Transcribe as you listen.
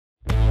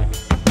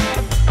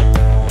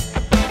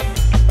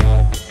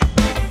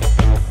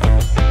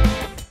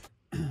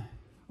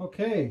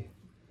Okay,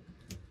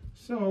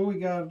 so we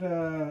got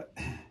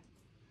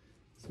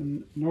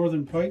some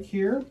northern pike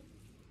here.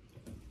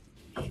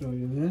 Show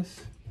you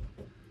this.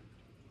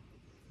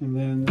 And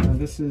then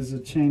this is a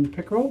chained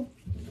pickerel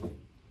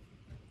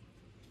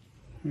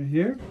right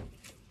here.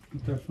 You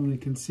definitely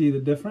can see the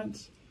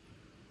difference.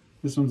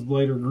 This one's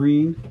lighter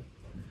green.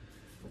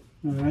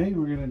 All right,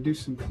 we're gonna do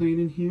some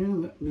cleaning here.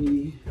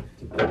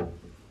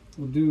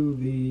 We'll do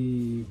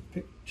the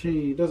pick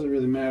chain. It doesn't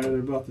really matter, they're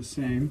about the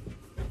same.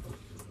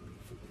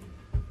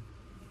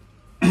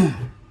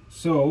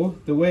 So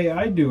the way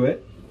I do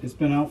it, it's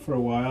been out for a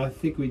while. I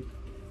think it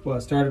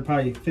started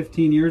probably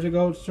 15 years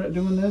ago to start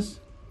doing this.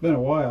 Been a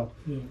while.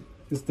 Yeah.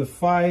 It's the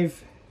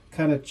 5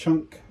 kind of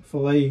chunk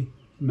fillet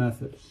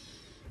method.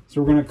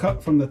 So we're going to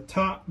cut from the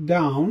top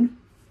down,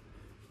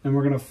 and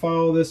we're going to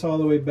follow this all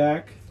the way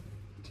back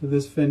to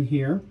this fin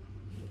here,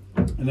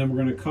 and then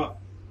we're going to cut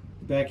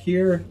back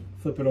here,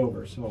 flip it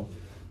over. So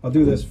I'll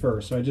do this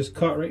first. So I just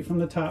cut right from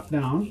the top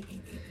down,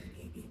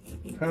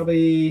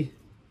 probably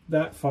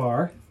that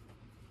far.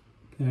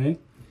 Okay,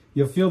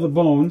 you'll feel the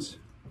bones,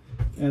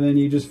 and then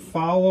you just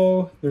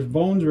follow. There's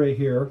bones right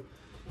here.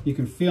 You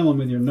can feel them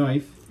with your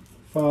knife.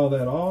 Follow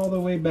that all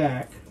the way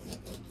back.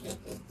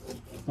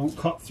 Don't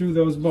cut through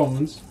those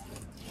bones.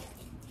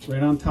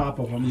 Right on top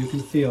of them, you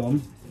can feel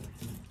them.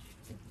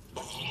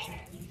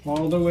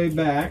 All the way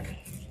back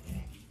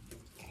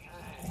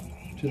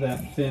to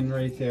that fin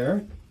right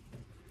there.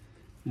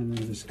 And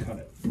then just cut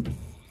it.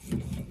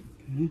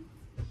 Okay.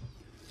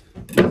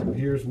 So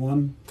here's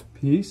one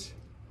piece.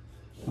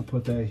 I'll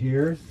put that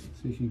here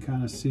so you can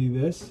kind of see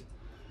this.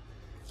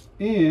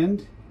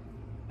 And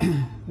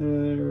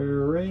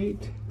they're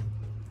right,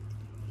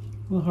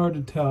 a little hard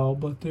to tell,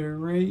 but they're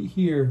right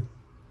here.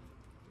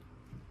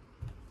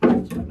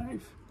 There's my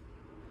knife.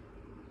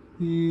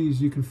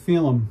 These, you can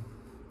feel them.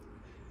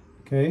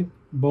 Okay,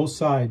 both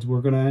sides.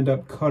 We're going to end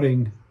up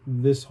cutting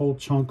this whole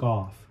chunk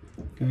off.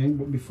 Okay,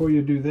 but before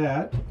you do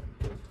that,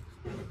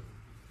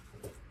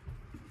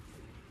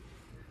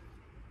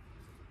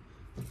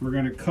 we're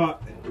going to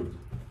cut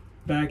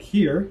back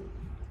here.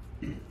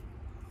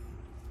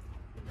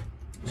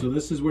 So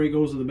this is where he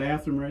goes to the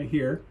bathroom right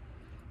here.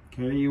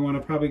 Okay, you want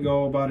to probably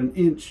go about 1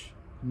 inch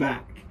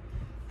back,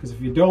 because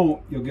if you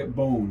don't, you'll get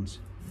bones.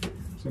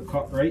 So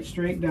cut right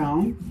straight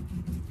down.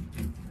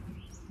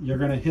 You're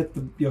gonna hit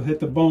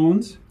the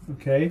bones,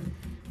 okay,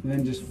 and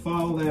then just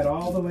follow that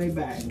all the way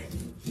back.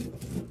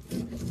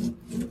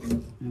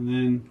 And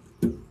then,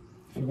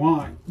 if you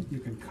want, you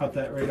can cut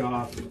that right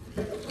off,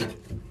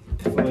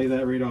 fillet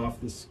that right off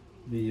the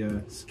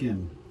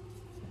skin.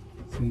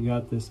 So you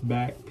got this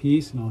back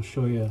piece, and I'll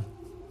show you.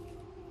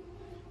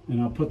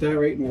 And I'll put that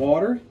right in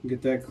water,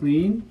 get that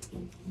clean.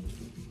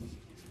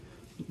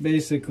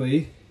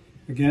 Basically,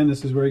 again,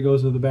 this is where he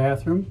goes to the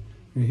bathroom,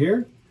 right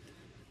here.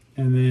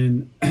 And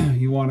then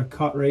you want to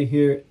cut right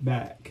here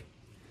back.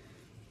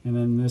 And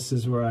then this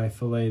is where I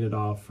filleted it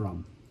off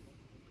from.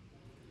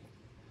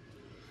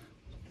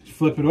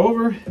 Flip it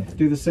over,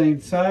 do the same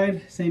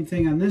side, same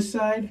thing on this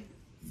side.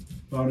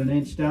 About 1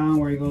 inch down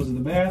where he goes to the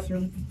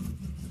bathroom.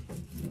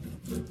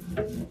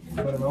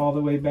 Put it all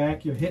the way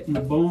back, you're hitting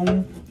the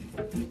bone.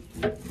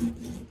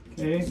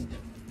 Okay,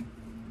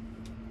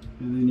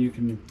 and then you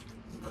can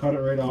cut it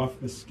right off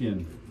the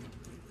skin.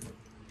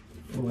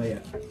 Fillet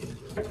it.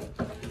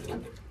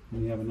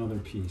 And you have another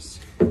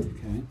piece.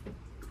 Okay.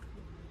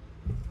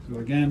 So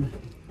again,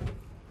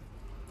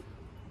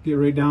 get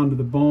right down to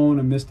the bone.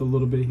 I missed a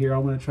little bit here.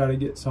 I'm going to try to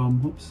get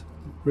some. Oops,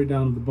 right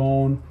down to the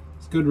bone.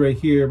 It's good right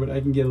here, but I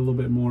can get a little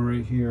bit more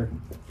right here.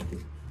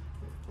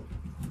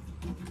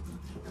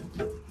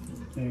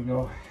 There you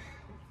go.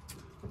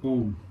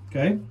 Boom.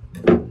 Okay.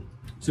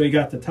 So you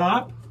got the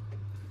top,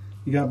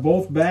 you got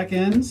both back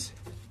ends,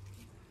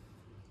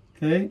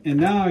 okay, and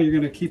now you're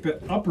going to keep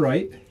it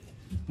upright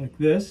like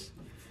this,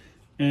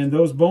 and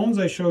those bones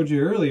I showed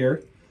you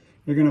earlier,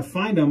 you're going to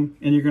find them,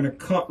 and you're going to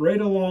cut right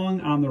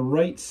along on the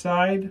right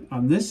side,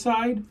 on this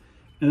side,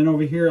 and then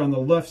over here on the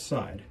left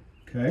side,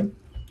 okay,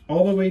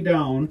 all the way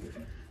down,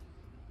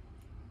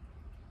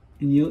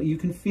 and you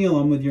can feel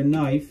them with your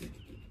knife,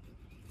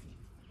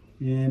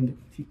 and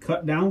if you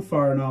cut down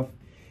far enough,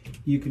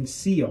 you can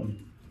see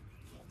them.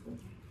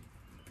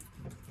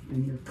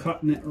 And you're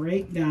cutting it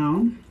right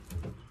down,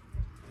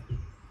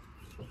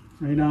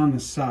 right on the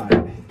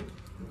side.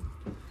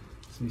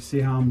 So you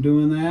see how I'm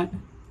doing that?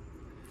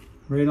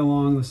 Right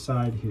along the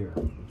side here.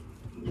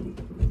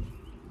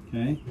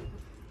 Okay?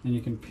 And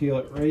you can peel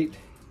it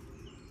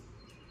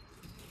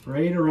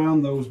right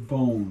around those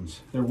bones.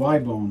 They're Y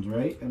bones,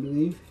 right? I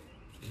believe.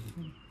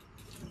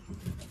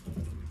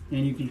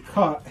 And you can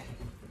cut.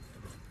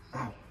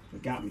 Ow,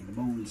 it got me, the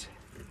bones.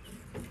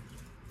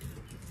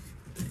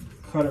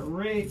 Cut it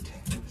right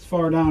as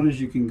far down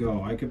as you can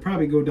go. I could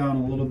probably go down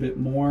a little bit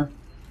more.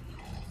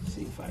 Let's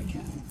see if I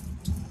can.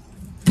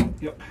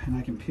 Yep, and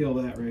I can peel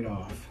that right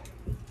off.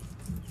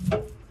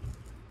 I'll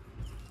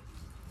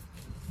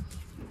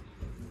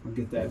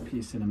get that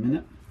piece in a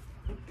minute.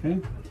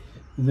 Okay,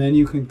 and then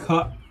you can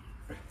cut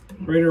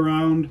right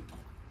around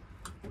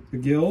the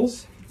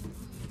gills.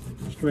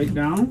 Just straight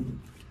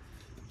down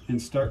and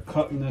start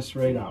cutting this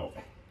right out.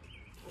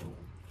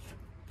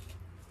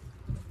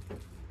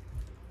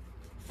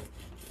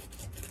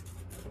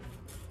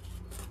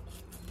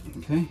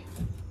 Okay,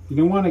 you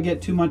don't want to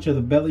get too much of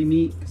the belly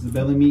meat because the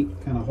belly meat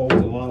kind of holds a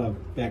lot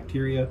of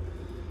bacteria,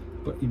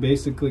 but you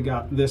basically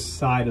got this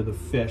side of the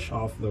fish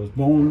off those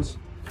bones.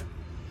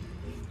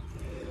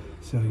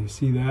 So you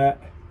see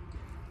that,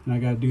 and I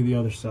got to do the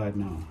other side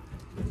now.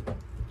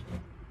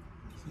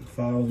 So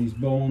follow these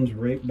bones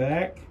right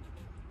back.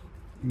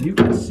 And you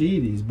can see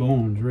these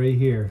bones right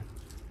here.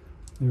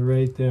 They're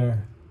right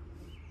there.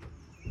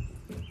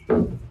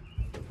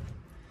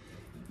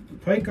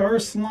 Pike are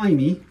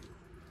slimy,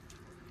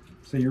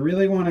 so you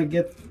really want to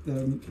get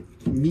the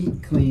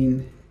meat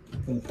clean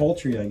for the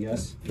poultry, I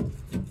guess,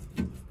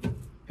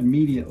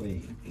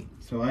 immediately.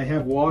 So I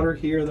have water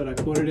here that I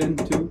put it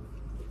into,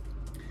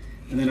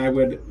 and then I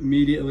would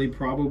immediately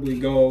probably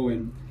go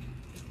and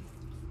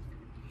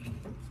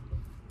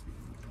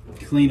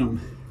clean them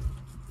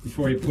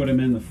before you put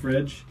them in the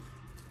fridge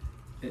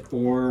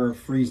or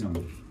freeze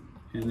them.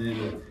 And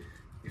then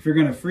if you're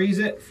going to freeze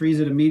it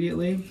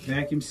immediately,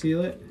 vacuum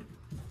seal it.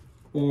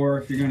 Or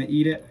if you're going to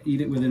eat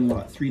it within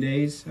what, 3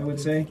 days, I would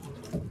say.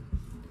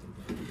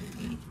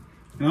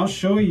 And I'll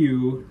show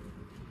you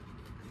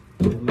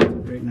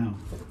right now.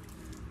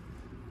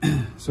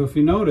 So if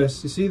you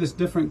notice, you see this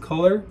different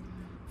color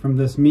from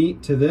this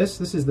meat to this?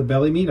 This is the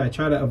belly meat. I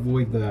try to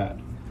avoid that.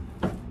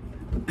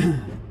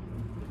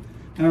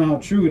 I don't know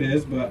how true it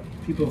is, but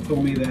people have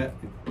told me that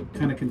it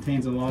kind of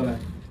contains a lot of,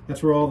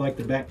 that's where all like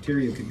the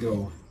bacteria could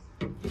go.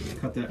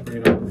 Cut that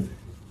right off.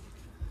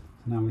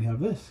 Now we have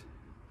this.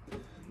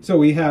 So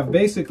we have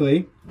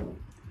basically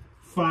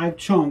 5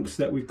 chunks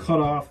that we cut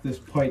off this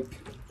pike.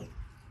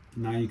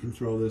 Now you can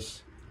throw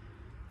this.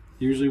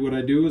 Usually what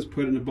I do is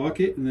put it in a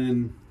bucket and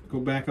then go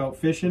back out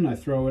fishing. I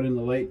throw it in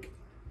the lake.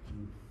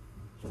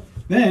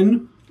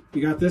 Then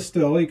you got this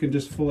still. You can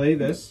just fillet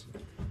this.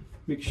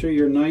 Make sure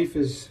your knife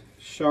is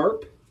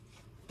sharp.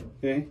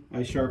 Okay,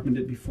 I sharpened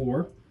it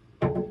before.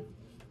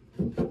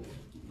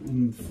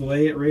 And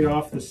fillet it right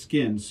off the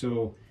skin.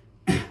 So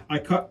I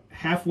cut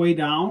halfway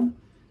down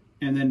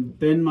and then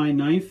bend my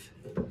knife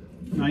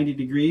 90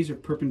 degrees or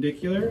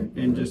perpendicular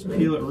and just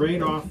peel it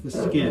right off the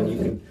skin. You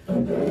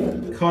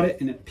can cut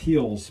it and it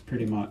peels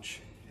pretty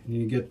much. And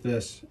you get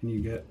this and you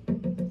get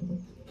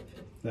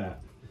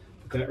that.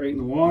 Put that right in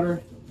the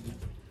water.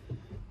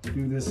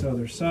 Do this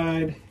other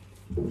side.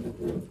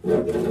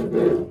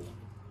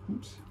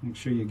 Oops. Make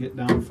sure you get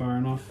down far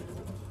enough.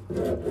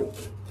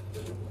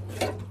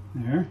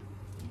 There.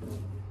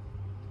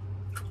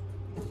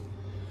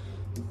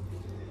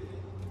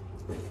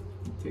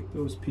 Take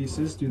those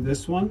pieces, do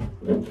this one.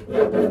 A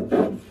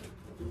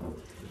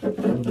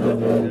little belly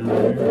meat down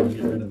there, and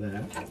get rid of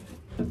that.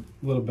 A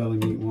little belly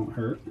meat won't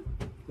hurt.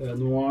 Put that in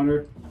the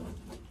water.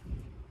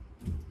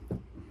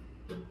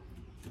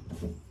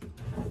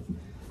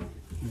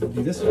 And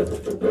do this one.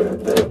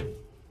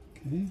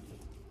 Okay.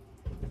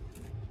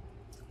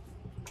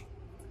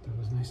 That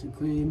was nice and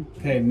clean.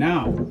 Okay,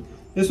 now,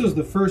 this was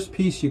the first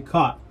piece you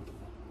cut.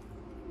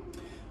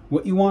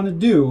 What you want to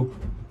do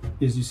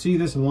is, you see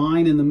this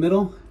line in the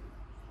middle?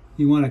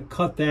 You want to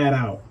cut that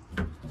out.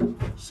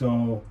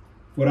 So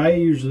what I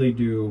usually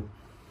do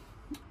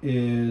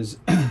is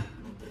I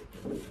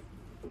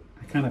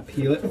kind of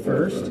peel it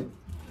first,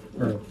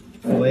 or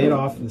fillet it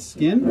off the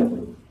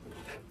skin,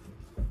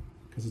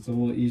 because it's a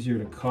little easier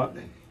to cut,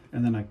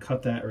 and then I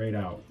cut that right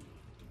out.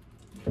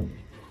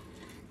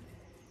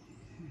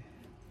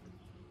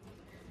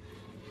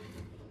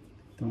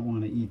 Don't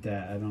want to eat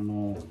that. I don't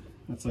know.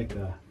 That's like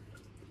the,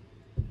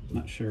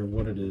 not sure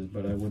what it is,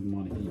 but I wouldn't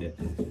want to eat it.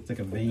 It's like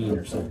a vein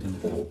or something.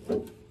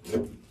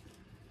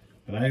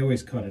 But I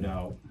always cut it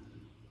out.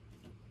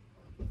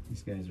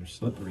 These guys are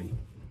slippery.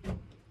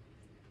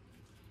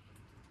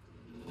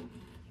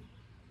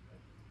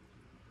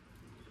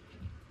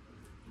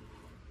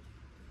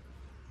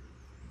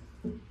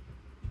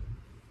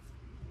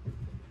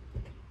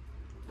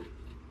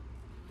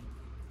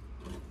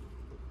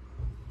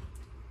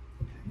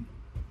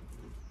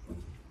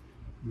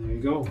 And there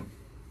you go.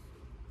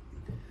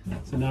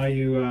 So now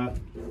you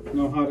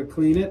know how to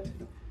clean it.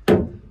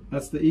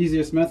 That's the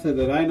easiest method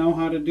that I know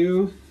how to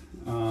do.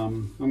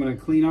 I'm going to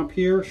clean up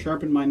here,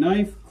 sharpen my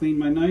knife, clean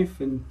my knife,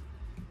 and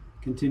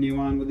continue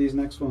on with these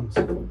next ones.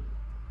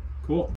 Cool.